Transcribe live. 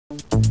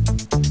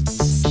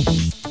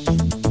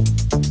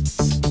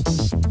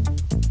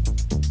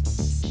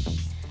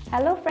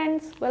Hello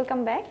friends, welcome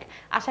back.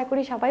 আশা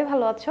করি সবাই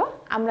ভালো আছো।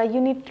 আমরা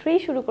ইউনিট 3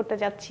 শুরু করতে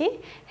যাচ্ছি,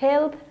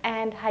 হেলথ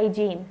অ্যান্ড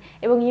হাইজিন,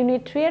 এবং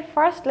ইউনিট 3 এর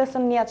ফার্স্ট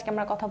লেসন নিয়ে আজকে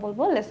আমরা কথা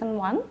বলবো। লেসন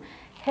 1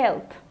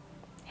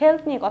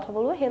 হেলথ নিয়ে কথা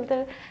বলবো।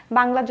 হেলথের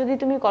বাংলা যদি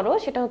তুমি করো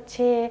সেটা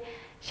হচ্ছে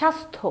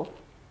স্বাস্থ্য।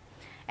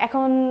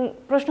 এখন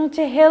প্রশ্ন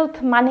হচ্ছে হেলথ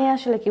মানে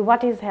আসলে কি,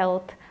 হোয়াট ইজ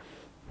হেলথ?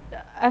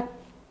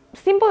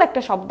 সিম্পল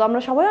একটা শব্দ,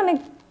 আমরা সবাই অনেক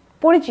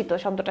পরিচিত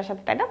শব্দটার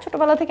সাথে, তাই না?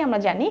 ছোটবেলা থেকে আমরা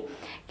জানি,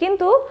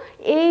 কিন্তু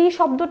এই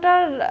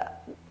শব্দটার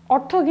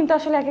অর্থ কিন্তু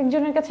আসলে এক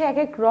একজনের কাছে এক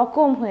এক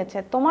রকম হয়েছে।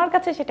 তোমার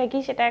কাছে সেটা কি,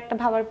 সেটা একটা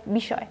ভাবার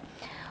বিষয়।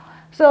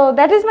 So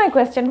that is my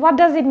question, what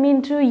does it mean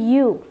to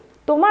you?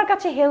 তোমার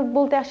কাছে হেলথ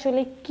বলতে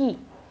আসলে কি?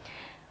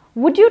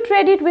 Would you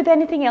trade it with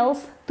anything else?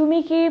 তুমি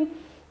কি,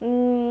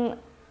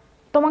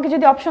 তোমাকে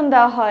যদি অপশন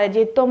দেওয়া হয়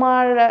যে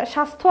তোমার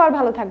স্বাস্থ্য আর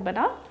ভালো থাকবে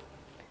না,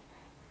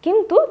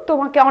 কিন্তু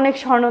তোমাকে অনেক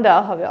স্বর্ণ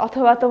দেওয়া হবে,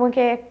 অথবা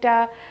তোমাকে একটা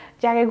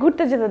জায়গায়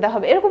ঘুরতে যেতে দেওয়া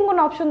হবে, এরকম কোনো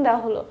অপশন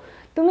দেওয়া হলো,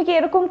 তুমি কি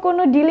এরকম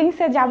কোনো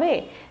ডিলিংসে যাবে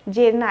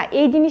যে না,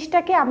 এই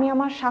জিনিসটাকে আমি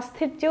আমার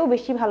স্বাস্থ্যের চেয়েও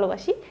বেশি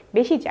ভালোবাসি,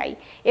 বেশি চাই?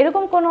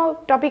 এরকম কোনো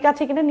টপিক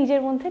আছে কিনা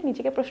নিজের মধ্যে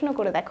নিজেকে প্রশ্ন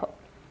করে দেখো।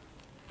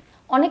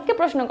 অনেককে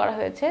প্রশ্ন করা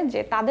হয়েছে যে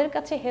তাদের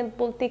কাছে হেলথ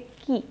বলতে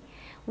কি,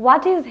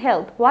 what is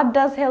health, what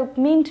does health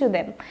mean to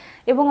them,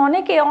 এবং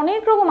অনেকে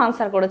অনেক রকম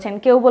আনসার করেছেন।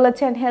 কেউ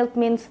বলেছেন হেলথ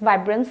মিনস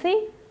ভাইব্রেন্সি,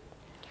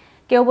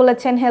 কেউ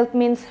বলেছেন হেলথ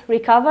মিনস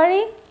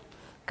রিকভারি,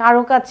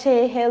 কারো কাছে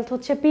হেলথ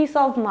হচ্ছে পিস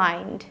অফ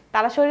মাইন্ড।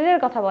 তারা শরীরের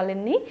কথা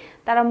বলেননি,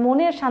 তারা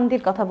মনের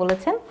শান্তির কথা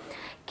বলেছেন।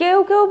 কেউ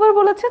কেউ আবার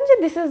বলেছেন যে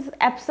this is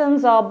absence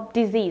of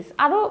disease.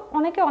 আরও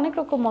অনেকে অনেক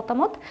রকম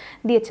মতামত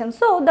দিয়েছেন।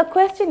 সো দ্য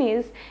কোয়েশ্চেন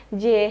ইজ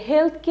যে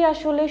হেলথ কি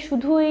আসলে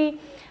শুধুই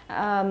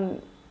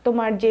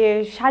তোমার যে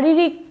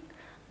শারীরিক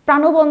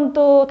প্রাণবন্ত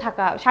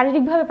থাকা,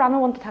 শারীরিকভাবে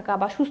প্রাণবন্ত থাকা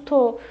বা সুস্থ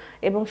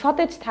এবং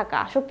সতেজ থাকা,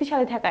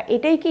 শক্তিশালী থাকা,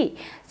 এটাই কি?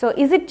 So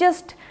is it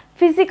just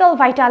physical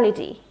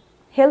Vitality?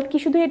 Health কি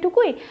শুধু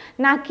এটুকুই,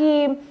 নাকি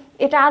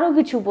এটা আরও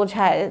কিছু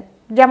বোঝায়?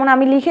 যেমন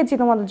আমি লিখেছি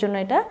তোমাদের জন্য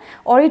এটা,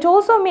 or it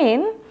also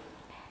mean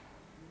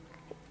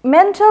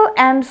mental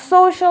and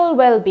social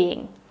wellbeing.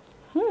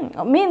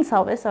 Means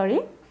হবে, sorry,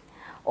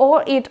 or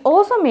it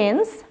also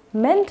means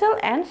mental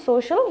and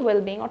social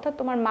well-being, অর্থাৎ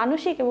তোমার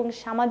মানসিক এবং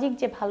সামাজিক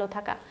যে ভালো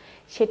থাকা,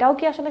 সেটাও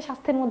কি আসলে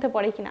স্বাস্থ্যের মধ্যে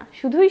পড়ে কিনা?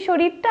 শুধুই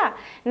শরীরটা,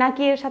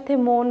 নাকি এর সাথে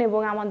মন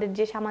এবং আমাদের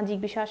যে সামাজিক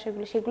বিষয়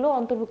সেগুলো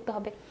অন্তর্ভুক্ত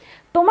হবে?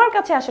 তোমার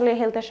কাছে আসলে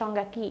হেলথের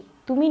সংজ্ঞা কি?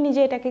 তুমি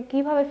নিজে এটাকে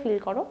কিভাবে ফিল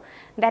করো?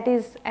 That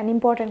is an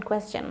important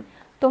question.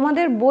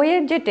 তোমাদের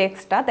বইয়ের যে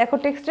টেক্সটটা দেখো,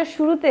 টেক্সটের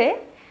শুরুতে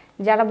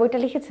যারা বইটা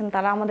লিখেছেন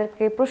তারা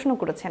আমাদেরকে প্রশ্ন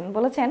করেছেন,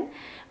 বলেছেন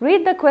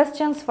রিড দ্য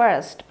কোয়েশ্চেন্স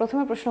ফার্স্ট,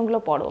 প্রথমে প্রশ্নগুলো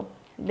পড়ো,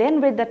 দেন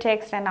read the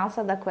text and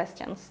answer the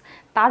questions,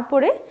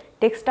 তারপরে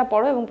টেক্সটটা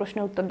পড়ো এবং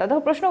প্রশ্নের উত্তর দাও।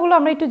 দেখো প্রশ্নগুলো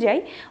আমরা একটু যাই।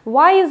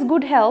 Y is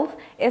good health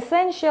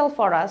essential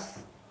for us?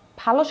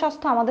 ভালো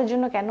স্বাস্থ্য আমাদের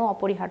জন্য কেন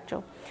অপরিহার্য?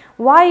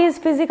 Y is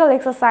physical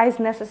exercise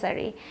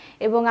necessary?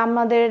 এবং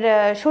আমাদের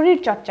শরীর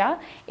চর্চা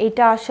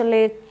এটা আসলে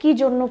কি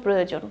জন্য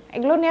প্রয়োজন?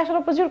 এগুলো নিয়ে আসলে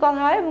প্রচুর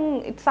কথা হয় এবং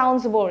ইট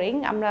সাউন্ডস বোরিং,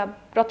 আমরা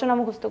রচনা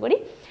মুখস্থ করি,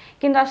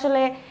 কিন্তু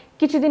আসলে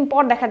কিছুদিন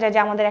পর দেখা যায় যে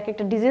আমাদের এক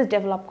একটা ডিজিজ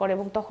ডেভেলপ করে,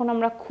 এবং তখন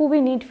আমরা খুবই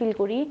নিড ফিল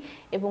করি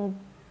এবং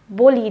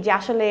বলি যে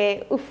আসলে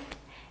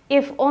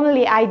if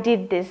only I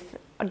did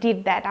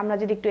that, আমরা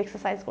যদি একটু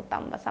এক্সারসাইজ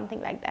করতাম বা সামথিং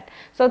লাইক দ্যাট।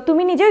 সো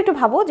তুমি নিজেও একটু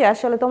ভাবো যে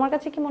আসলে তোমার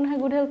কাছে কি মনে হয়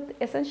গুড হেলথ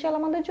এসেনশিয়াল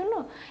আমাদের জন্য,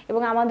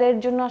 এবং আমাদের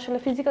জন্য আসলে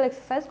ফিজিক্যাল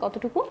এক্সারসাইজ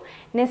কতটুকু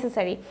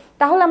নেসেসারি?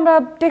 তাহলে আমরা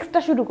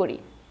টেক্সটটা শুরু করি।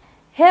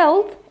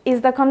 Health is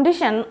the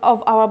condition of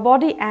our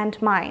body and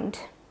mind.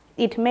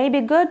 It may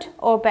be good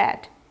or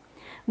bad.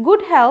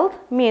 Good health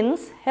means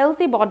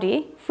healthy body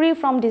free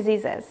from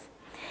diseases.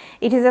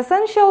 It is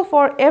essential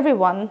for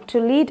everyone to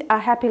lead a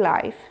happy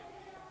life.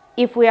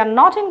 If we are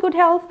not in good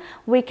health,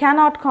 we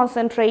cannot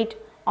concentrate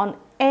on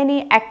any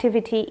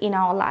activity in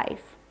our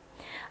life.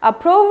 A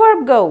proverb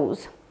goes,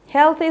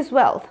 health is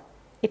wealth.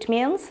 It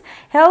means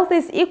health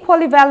is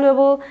equally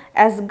valuable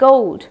as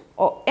gold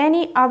or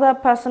any other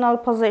personal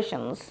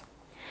possessions.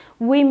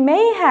 We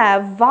may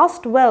have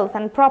vast wealth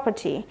and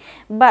property,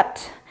 but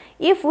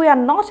if we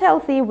are not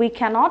healthy, we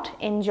cannot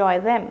enjoy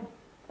them.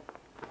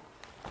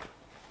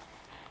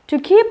 To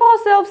keep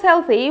ourselves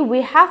healthy, we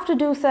have to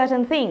do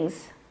certain things.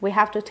 We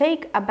have to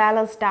take a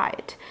balanced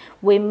diet.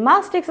 We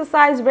must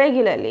exercise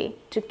regularly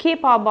to keep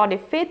our body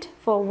fit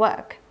for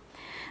work.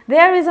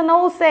 There is an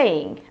old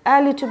saying,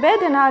 early to bed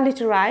and early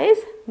to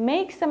rise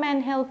makes a man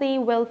healthy,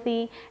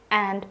 wealthy,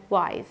 and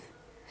wise.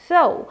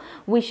 So,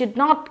 we should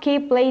not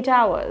keep late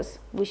hours.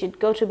 We should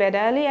go to bed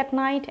early at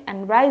night and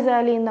rise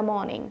early in the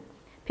morning.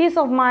 Peace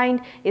of mind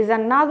is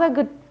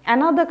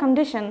another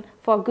condition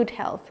for good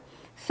health.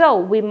 So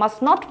we must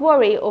not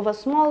worry over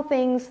small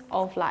things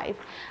of life.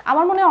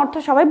 আমার মনে অর্থ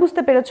সবাই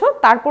বুঝতে পেরেছো,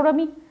 তারপর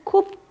আমি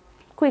খুব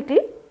quickly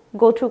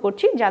go through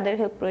করছি যাদের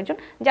হেল্প প্রয়োজন।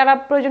 যারা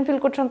প্রয়োজন ফিল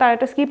করছেন তারা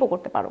এটা স্কিপও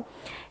করতে পারো।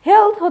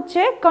 হেলথ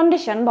হচ্ছে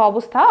কন্ডিশন বা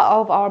অবস্থা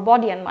of our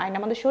body and mind,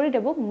 আমাদের শরীর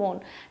এবং মন।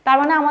 তার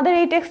মানে আমাদের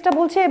এই টেক্সটটা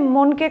বলছে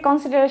মনকে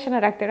কনসিডারেশনে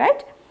রাখতে, right?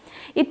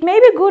 It may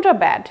be good or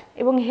bad,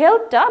 এবং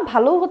হেলথটা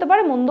ভালোও হতে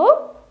পারে মন্দও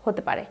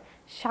হতে পারে।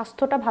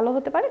 স্বাস্থ্যটা ভালো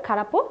হতে পারে,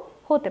 খারাপও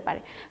হতে পারে।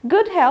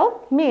 Good health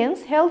means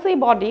healthy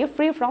body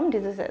free from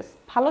diseases.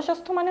 ভালো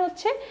স্বাস্থ্য মানে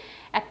হচ্ছে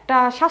একটা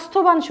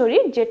স্বাস্থ্যবান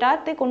শরীর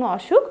যেটাতে কোনো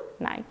অসুখ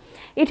নাই।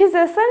 It is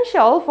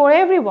essential for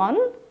everyone,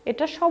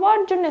 এটা সবার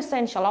জন্য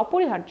এসেনশিয়াল,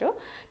 অপরিহার্য,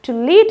 to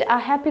lead a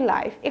happy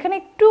life. এখানে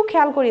একটু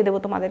খেয়াল করিয়ে দেবো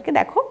তোমাদেরকে।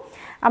 দেখো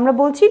আমরা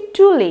বলছি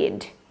টু লিড,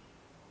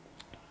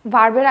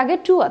 ভার্বের আগে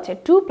টু আছে,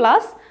 টু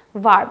প্লাস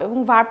ভার্ব, এবং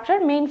ভার্বটার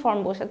মেইন ফর্ম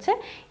বসেছে।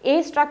 এই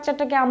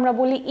স্ট্রাকচারটাকে আমরা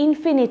বলি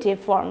ইনফিনিটিভ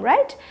ফর্ম,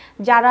 রাইট?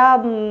 যারা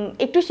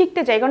একটু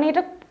শিখতে চাই, কারণ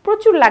এটা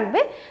প্রচুর লাগবে,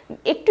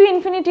 একটু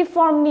ইনফিনিটিভ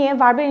ফর্ম নিয়ে,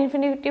 ভার্বের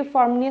ইনফিনিটিভ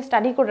ফর্ম নিয়ে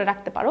স্টাডি করে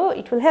রাখতে পারো,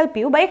 ইট উইল হেল্প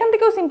ইউ, বা এখান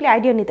থেকেও সিম্পলি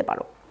আইডিয়া নিতে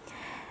পারো।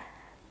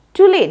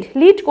 টু লিড,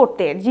 লিড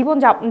করতে, জীবন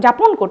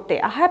যাপন করতে,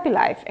 আ হ্যাপি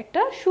লাইফ,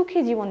 একটা সুখী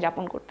জীবন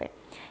যাপন করতে।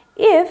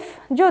 ইফ,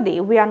 যদি,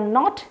 we are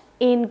not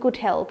in good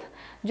health,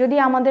 যদি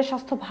আমাদের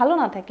স্বাস্থ্য ভালো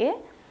না থাকে,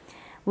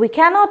 we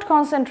cannot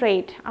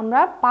concentrate, আমরা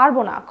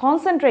পারবো না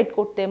কনসেন্ট্রেট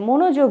করতে,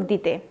 মনোযোগ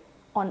দিতে,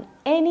 on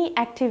any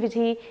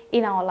activity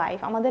in our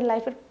life, আমাদের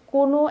লাইফের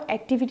কোনো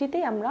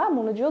অ্যাক্টিভিটিতেই আমরা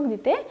মনোযোগ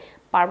দিতে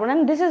পারবো না।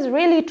 This is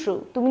really true.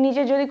 তুমি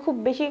নিজে যদি খুব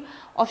বেশি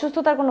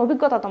অসুস্থতার কোনো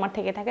অভিজ্ঞতা তোমার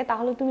থেকে থাকে,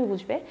 তাহলে তুমি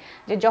বুঝবে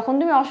যে যখন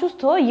তুমি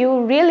অসুস্থ, you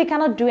really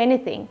cannot do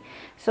anything.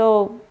 So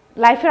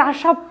লাইফের আর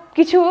সব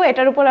কিছু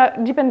এটার উপর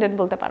ডিপেন্ডেন্ট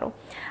বলতে পারো।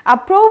 আ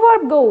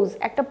প্রোভার্ব গোজ,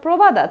 একটা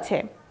প্রবাদ আছে,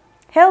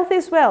 হেলথ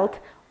ইজ ওয়েলথ,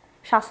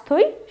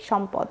 স্বাস্থ্যই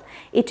সম্পদ।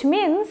 ইট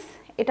মিনস,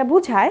 এটা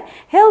বোঝায়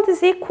হেলথ ইজ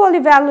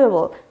ইকুয়ালি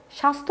ভ্যালুয়েবল,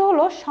 স্বাস্থ্য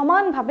হলো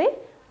সমানভাবে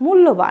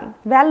মূল্যবান,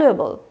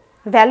 ভ্যালুয়েবল,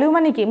 ভ্যালু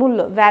মানে কি মূল্য,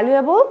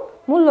 ভ্যালুয়েবল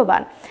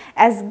মূল্যবান,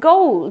 অ্যাজ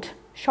গোল্ড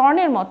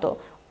স্বর্ণের মতো,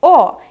 ও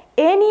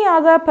এনি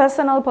আদার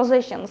পার্সোনাল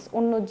পজেশনস,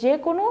 অন্য যে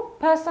কোনো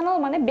পার্সোনাল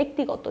মানে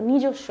ব্যক্তিগত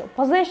নিজস্ব,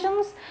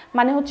 পজেশনস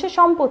মানে হচ্ছে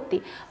সম্পত্তি,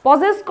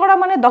 পজেস করা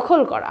মানে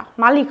দখল করা,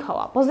 মালিক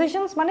হওয়া,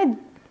 পজেশনস মানে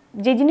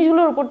যে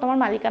জিনিসগুলোর উপর তোমার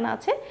মালিকানা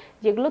আছে,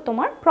 যেগুলো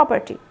তোমার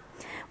property.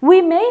 We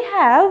may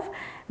have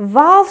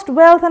vast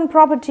wealth and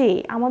property,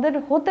 আমাদের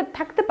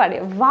থাকতে পারে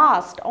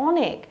vast,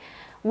 অনেক,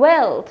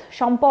 wealth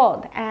সম্পদ,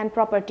 and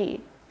property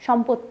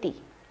সম্পত্তি,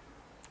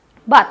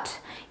 but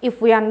if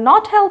we are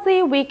not healthy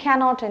we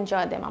cannot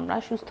enjoy them, আমরা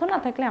সুস্থ না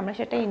থাকলে আমরা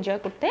সেটা এনজয়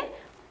করতে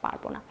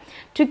পারবো না।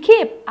 To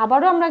keep,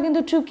 আবারও আমরা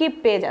কিন্তু to keep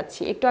পেয়ে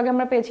যাচ্ছি। একটু আগে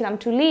আমরা পেয়েছিলাম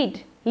to lead,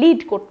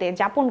 লিড করতে,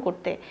 যাপন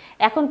করতে,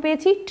 এখন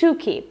পেয়েছি to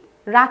keep,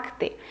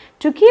 রাখতে।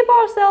 To keep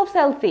ourselves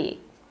healthy,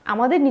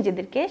 আমাদের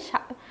নিজেদেরকে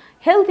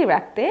হেলথি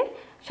রাখতে,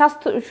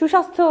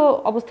 সুস্বাস্থ্য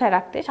অবস্থায়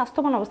রাখতে,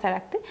 স্বাস্থ্যবান অবস্থায়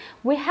রাখতে,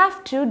 we have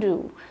to do.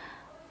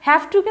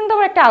 Have to কিন্তু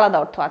আবার একটা আলাদা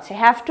অর্থ আছে।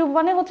 হ্যাভ টু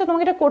মানে হচ্ছে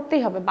তোমাকে এটা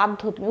করতেই হবে,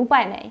 বাধ্য, তুমি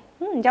উপায় নেই।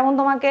 যেমন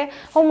তোমাকে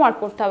হোমওয়ার্ক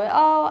করতে হবে,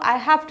 ও I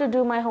have to do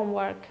my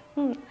homework,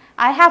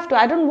 I have to,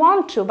 I don't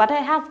want to but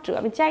I have to,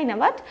 আমি চাই না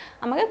বাট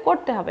আমাকে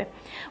করতে হবে।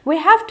 We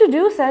have to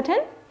do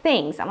certain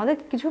things, আমাদের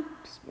কিছু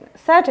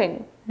সার্টেন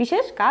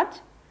বিশেষ কাজ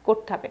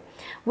করতে হবে।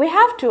 উই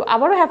হ্যাভ টু,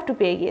 আবারও হ্যাভ টু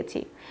পেয়ে গিয়েছি।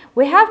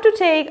 We have to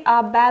take a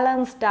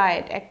balance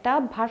diet, একটা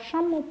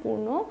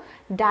ভারসাম্যপূর্ণ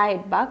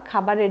ডায়েট বা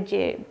খাবারের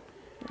যে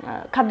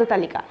খাদ্য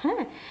তালিকা,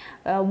 হ্যাঁ।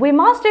 উই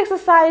মাস্ট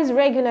এক্সারসাইজ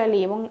রেগুলারলি,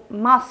 এবং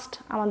মাস্ট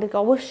আমাদেরকে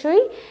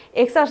অবশ্যই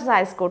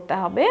এক্সারসাইজ করতে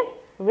হবে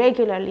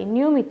রেগুলারলি,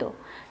 নিয়মিত।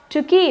 টু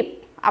কিপ,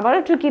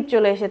 আবারও টু কিপ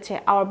চলে এসেছে।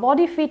 Our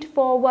body fit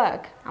for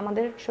work,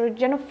 আমাদের শরীর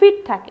যেন ফিট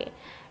থাকে,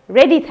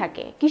 রেডি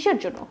থাকে, কিসের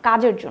জন্য,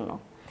 কাজের জন্য।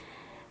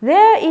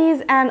 There is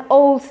an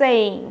old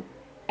saying,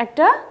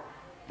 একটা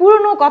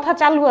পুরনো কথা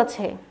চালু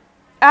আছে,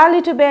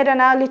 early to bed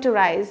and early to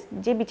rise,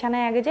 যে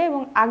বিছানায় আগে যায়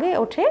এবং আগে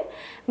ওঠে,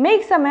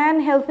 makes a man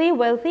healthy,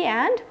 wealthy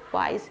and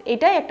wise,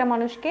 এটাই একটা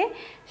মানুষকে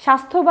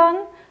স্বাস্থ্যবান,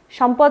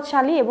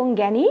 সম্পদশালী এবং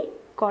জ্ঞানী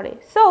করে।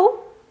 So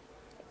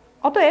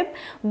অতএব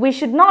we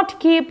should not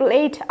keep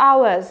late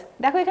hours,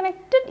 দেখো এখানে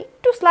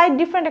একটু স্লাইড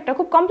ডিফারেন্ট, একটা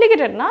খুব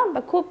কমপ্লিকেটেড না বা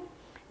খুব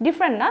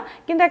ডিফারেন্ট না,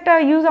 কিন্তু একটা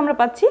ইউজ আমরা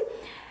পাচ্ছি।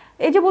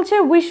 এই যে বলছে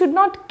we should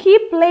not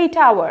keep late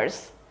hours,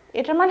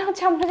 এটার মানে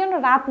হচ্ছে আমরা যেন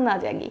রাত না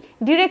জাগি।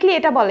 ডিরেক্টলি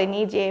এটা বলেনি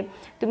যে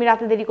তুমি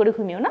রাতে দেরি করে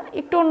ঘুমিও না,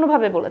 একটু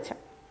অন্যভাবে বলেছে।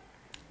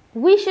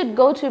 We should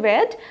go to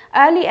bed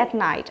early at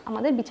night,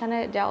 আমাদের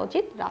বিছানায় যাওয়া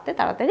উচিত রাতে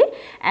তাড়াতাড়ি,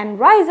 and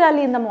rise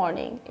early in the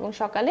morning, এবং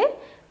সকালে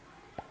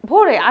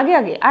ভোরে আগে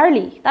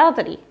আর্লি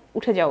তাড়াতাড়ি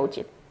উঠে যাওয়া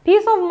উচিত।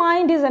 Piece of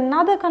mind is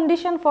another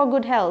condition for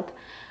good health,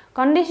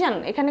 condition,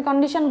 এখানে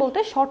কন্ডিশন বলতে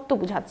শর্ত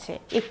বোঝাচ্ছে।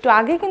 একটু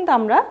আগে কিন্তু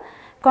আমরা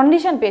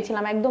কন্ডিশন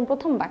পেয়েছিলাম একদম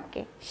প্রথম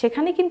বাক্যে,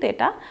 সেখানে কিন্তু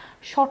এটা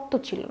শর্ত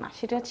ছিল না,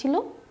 সেটা ছিল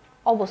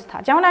অবস্থা।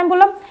 যেমন আমি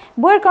বললাম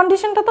বইয়ের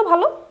কন্ডিশনটা তো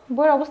ভালো,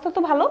 বইয়ের অবস্থা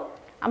তো ভালো,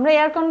 আমরা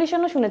এয়ার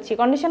কন্ডিশনও শুনেছি,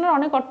 কন্ডিশনের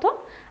অনেক অর্থ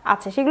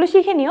আছে, সেগুলো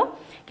শিখে নিও।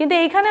 কিন্তু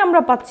এইখানে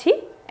আমরা পাচ্ছি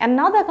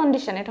অ্যানাদার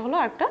কন্ডিশন, এটা হলো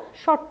একটা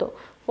শর্ত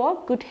ফর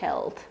গুড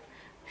হেলথ,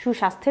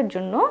 সুস্বাস্থ্যের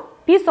জন্য।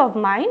 পিস অফ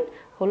মাইন্ড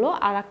হলো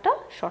আর একটা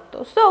শর্ত।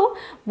 So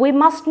we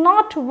must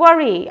not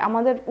worry,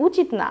 আমাদের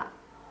উচিত না,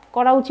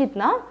 করা উচিত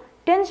না,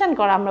 টেনশন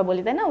করা আমরা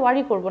বলি, তাই না?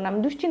 ওয়ারি করবো না, আমি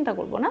দুশ্চিন্তা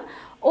করবো না।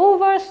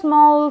 Over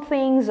small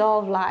things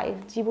of life,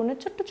 জীবনের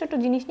ছোট্ট ছোট্ট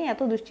জিনিস নিয়ে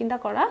এত দুশ্চিন্তা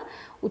করা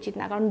উচিত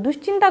না, কারণ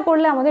দুশ্চিন্তা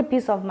করলে আমাদের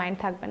পিস অফ মাইন্ড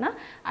থাকবে না,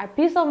 আর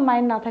পিস অফ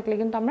মাইন্ড না থাকলে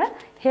কিন্তু আমরা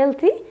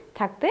হেলথি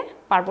থাকতে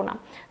পারবো না।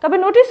 তবে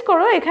নোটিস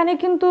করো এখানে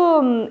কিন্তু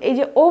এই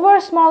যে ওভার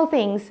স্মল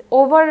থিংস,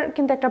 ওভার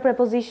কিন্তু একটা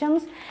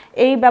প্রেপোজিশনস,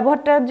 এই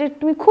ব্যবহারটা যে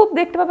তুমি খুব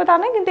দেখতে পাবে তা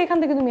না, কিন্তু এখান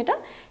থেকে তুমি এটা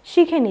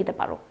শিখে নিতে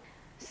পারো।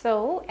 So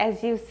as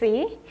you see,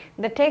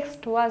 the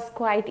text was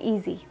quite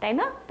easy, তাই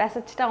না?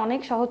 প্যাসেজটা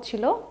অনেক সহজ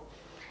ছিল,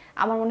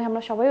 আমার মনে হয়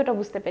আমরা সবাই ওটা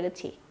বুঝতে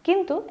পেরেছি।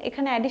 কিন্তু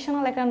এখানে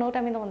অ্যাডিশনাল একটা নোট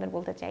আমি তোমাদের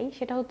বলতে চাই,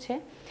 সেটা হচ্ছে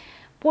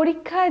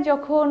পরীক্ষায়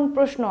যখন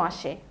প্রশ্ন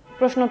আসে,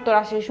 প্রশ্নোত্তর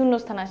আসে,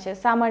 শূন্যস্থান আসে,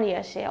 সামারি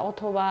আসে,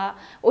 অথবা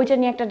ওইটা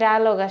নিয়ে একটা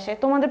ডায়ালগ আসে,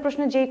 তোমাদের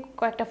প্রশ্নে যে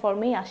কয়েকটা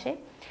ফর্মেই আসে,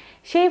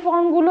 সেই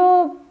ফর্মগুলো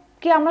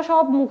কি আমরা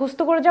সব মুখস্থ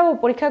করে যাব,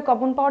 পরীক্ষায়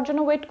কমন পাওয়ার জন্য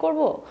ওয়েট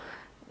করব?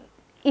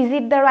 Is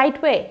it the right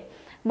way?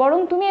 বরং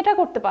তুমি এটা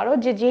করতে পারো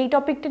যে যেই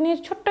টপিকটা নিয়ে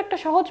ছোট্ট একটা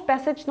সহজ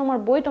প্যাসেজ তোমার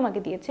বই তোমাকে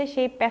দিয়েছে,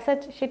 সেই প্যাসেজ,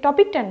 সেই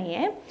টপিকটা নিয়ে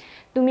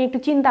তুমি একটু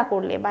চিন্তা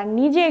করলে বা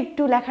নিজে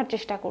একটু লেখার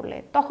চেষ্টা করলে,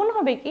 তখন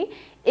হবে কি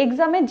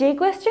এক্সামে যেই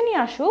কোয়েশ্চেনই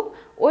আসুক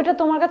ওইটা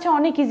তোমার কাছে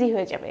অনেক ইজি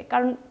হয়ে যাবে,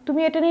 কারণ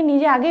তুমি এটা নিয়ে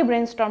নিজে আগেই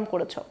ব্রেনস্টর্ম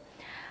করেছো।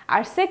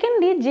 আর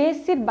সেকেন্ডলি,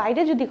 জেএসসির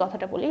বাইরে যদি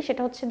কথাটা বলি,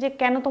 সেটা হচ্ছে যে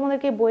কেন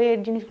তোমাদেরকে বইয়ের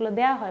জিনিসগুলো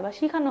দেওয়া হয় বা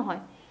শেখানো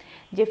হয়,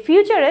 যে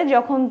ফিউচারে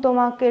যখন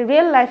তোমাকে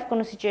রিয়েল লাইফ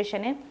কোনো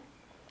সিচুয়েশনে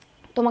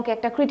তোমাকে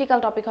একটা ক্রিটিক্যাল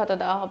টপিক হয়তো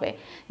দেওয়া হবে,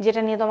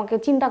 যেটা নিয়ে তোমাকে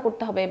চিন্তা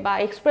করতে হবে বা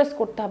এক্সপ্রেস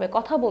করতে হবে,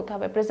 কথা বলতে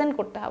হবে, প্রেজেন্ট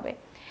করতে হবে,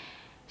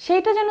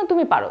 সেইটা যেন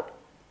তুমি পারো।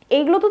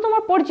 এইগুলো তো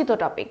তোমার পরিচিত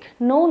টপিক,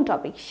 নোন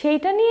টপিক,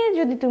 সেইটা নিয়ে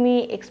যদি তুমি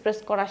এক্সপ্রেস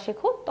করা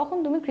শেখো, তখন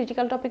তুমি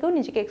ক্রিটিক্যাল টপিকেও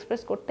নিজেকে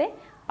এক্সপ্রেস করতে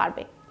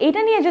পারবে।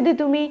 এইটা নিয়ে যদি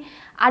তুমি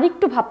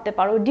আরেকটু ভাবতে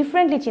পারো,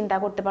 ডিফারেন্টলি চিন্তা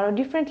করতে পারো,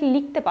 ডিফারেন্টলি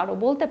লিখতে পারো,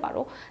 বলতে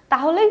পারো,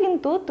 তাহলে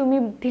কিন্তু তুমি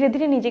ধীরে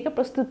ধীরে নিজেকে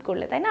প্রস্তুত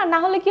করলে, তাই না? না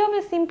হলে কি হবে,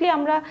 সিম্পলি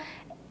আমরা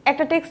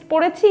একটা টেক্সট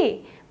পড়েছি,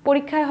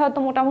 পরীক্ষায় হয়তো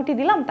মোটামুটি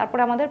দিলাম,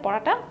 তারপরে আমাদের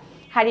পড়াটা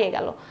হারিয়ে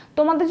গেল।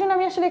 তোমাদের জন্য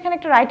আমি আসলে এখানে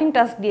একটা রাইটিং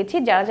টাস্ক দিয়েছি,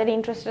 যারা যারা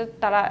ইন্টারেস্টেড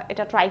তারা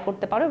এটা ট্রাই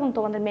করতে পারো এবং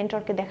তোমাদের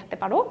মেন্টরকে দেখাতে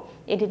পারো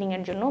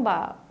এডিটিংয়ের জন্য বা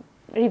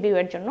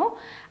রিভিউয়ের জন্য।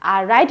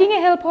 আর রাইটিংয়ে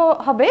হেল্প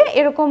হবে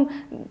এরকম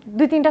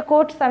 2-3টা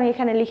কোটস আমি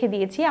এখানে লিখে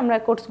দিয়েছি, আমরা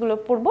কোটসগুলো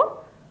পড়বো,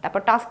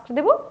 তারপর টাস্ক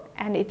দেবো,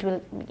 and it will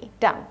be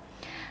done.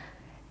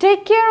 Take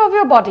care of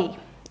your body,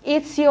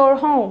 it's your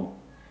home.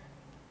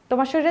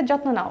 তোমার শরীরের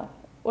যত্ন নাও,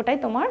 ওটাই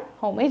তোমার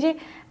হোম। এই যে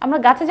আমরা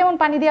গাছে যেমন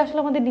পানি দিয়ে আসলে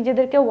আমাদের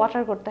নিজেদেরকে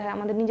ওয়াটার করতে হয়,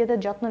 আমাদের নিজেদের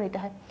যত্ন নিতে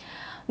হয়।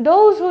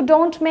 Those who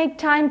don't make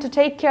time to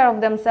take care of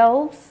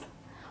themselves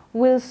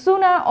will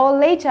sooner or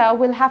later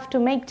will have to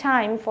make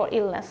time for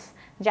illness.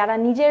 যারা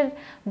নিজের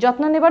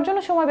যত্ন নেবার জন্য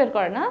সময় বের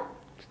করে না,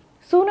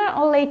 sooner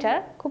or later,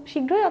 খুব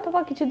শীঘ্রই অথবা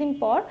কিছুদিন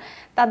পর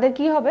তাদের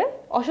কি হবে,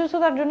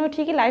 অসুস্থতার জন্য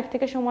ঠিকই লাইফ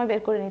থেকে সময়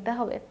বের করে নিতে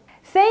হবে।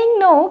 Saying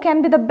no can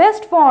be the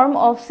best form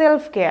of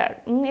self-care.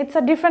 It's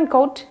a different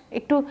quote.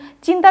 একটু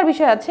চিন্তার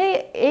বিষয় আছে।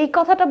 এই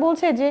কথাটা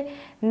বলছে যে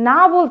না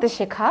বলতে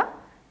শেখা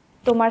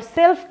তোমার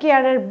সেলফ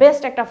কেয়ারের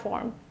বেস্ট একটা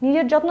ফর্ম।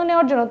 নিজের যত্ন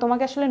নেওয়ার জন্য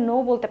তোমাকে আসলে নো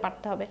বলতে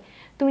পারতে হবে।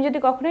 তুমি যদি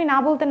কখনোই না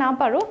বলতে না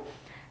পারো,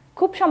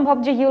 খুব সম্ভব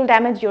যে you will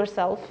damage your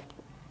self,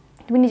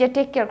 তুমি নিজের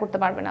টেক কেয়ার করতে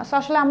পারবে না। সো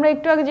আসলে আমরা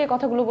একটু আগে যে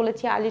কথাগুলো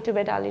বলেছি, early to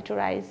bed early to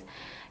rise,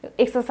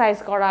 exercise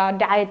করা,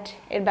 ডায়েট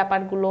এর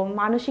ব্যাপারগুলো,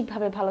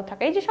 মানসিকভাবে ভালো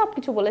থাকা, এই যে সব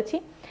কিছু বলেছি,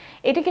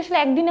 এটা কি আসলে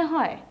একদিনে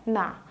হয়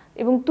না।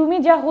 এবং তুমি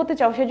যা হতে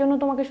চাও সেজন্য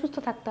তোমাকে সুস্থ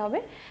থাকতে হবে,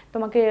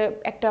 তোমাকে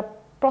একটা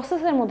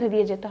প্রসেসের মধ্যে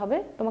দিয়ে যেতে হবে,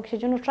 তোমাকে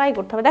সেজন্য ট্রাই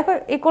করতে হবে। দেখো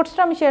এই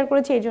কোর্সটা আমি শেয়ার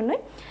করেছি এই জন্যই,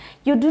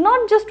 you do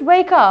not just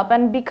wake up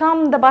and become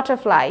the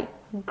butterfly,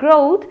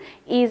 growth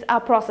is a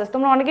process.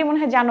 তোমরা অনেকেই মনে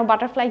হয় জানো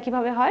বাটারফ্লাই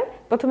কীভাবে হয়।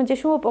 প্রথমে যে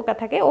শুঁয়োপোকা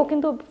থাকে ও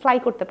কিন্তু ফ্লাই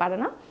করতে পারে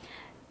না,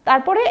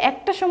 তারপরে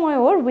একটা সময়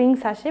ওর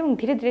উইংস আসে এবং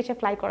ধীরে ধীরে সে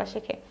ফ্লাই করা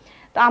শেখে।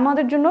 তো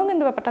আমাদের জন্যও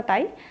কিন্তু ব্যাপারটা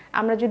তাই।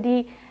 আমরা যদি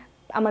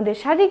আমাদের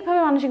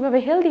শারীরিকভাবে মানসিকভাবে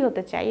হেলদি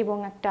হতে চাই এবং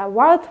একটা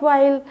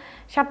ওয়ার্থওয়াইল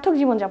সার্থক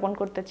জীবনযাপন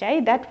করতে চাই,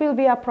 that will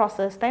be a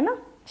process, তাই না?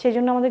 সেই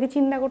জন্য আমাদেরকে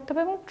চিন্তা করতে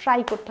হবে এবং ট্রাই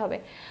করতে হবে।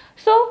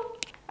 সো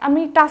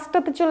আমি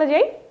টাস্কটাতে চলে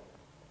যাই।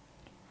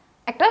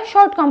 একটা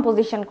শর্ট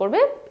কম্পোজিশন করবে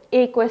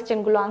এই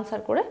কোয়েশ্চেনগুলো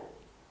আনসার করে।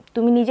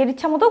 তুমি নিজের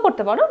ইচ্ছা মতো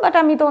করতে পারো, বাট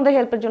আমি তোমাদের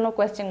হেল্পের জন্য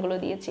কোয়েশ্চেনগুলো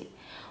দিয়েছি।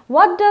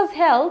 What does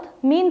health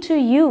mean to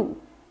you?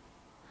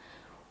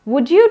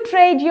 Would you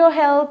trade your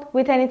health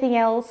with anything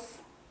else?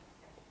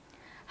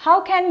 How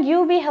can you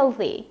be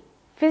healthy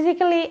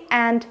physically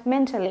and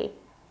mentally?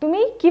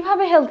 তুমি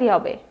কিভাবে হেলদি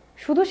হবে?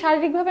 শুধু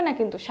শারীরিকভাবে না,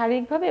 কিন্তু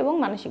শারীরিকভাবে এবং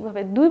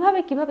মানসিকভাবে দুইভাবে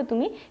কিভাবে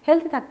তুমি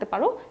হেলদি থাকতে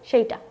পারো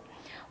সেইটা।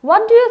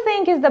 What do you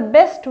think is the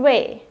best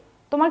way?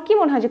 তোমার কি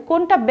মনে হয় যে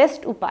কোনটা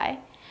বেস্ট উপায়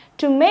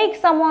to make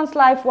someone's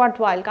life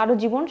worthwhile? কারো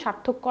জীবন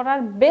সার্থক করার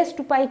বেস্ট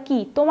উপায় কি?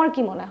 তোমার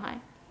কি মনে হয়?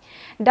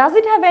 Does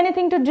it have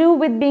anything to do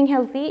with being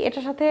healthy?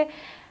 এটার সাথে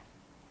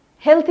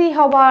হেলদি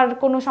হওয়ার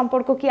কোনো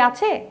সম্পর্ক কি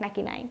আছে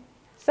নাকি নাই?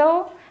 So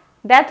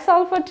that's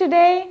all for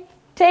today.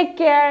 Take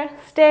care,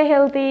 stay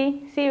healthy.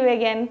 See you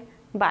again.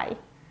 Bye.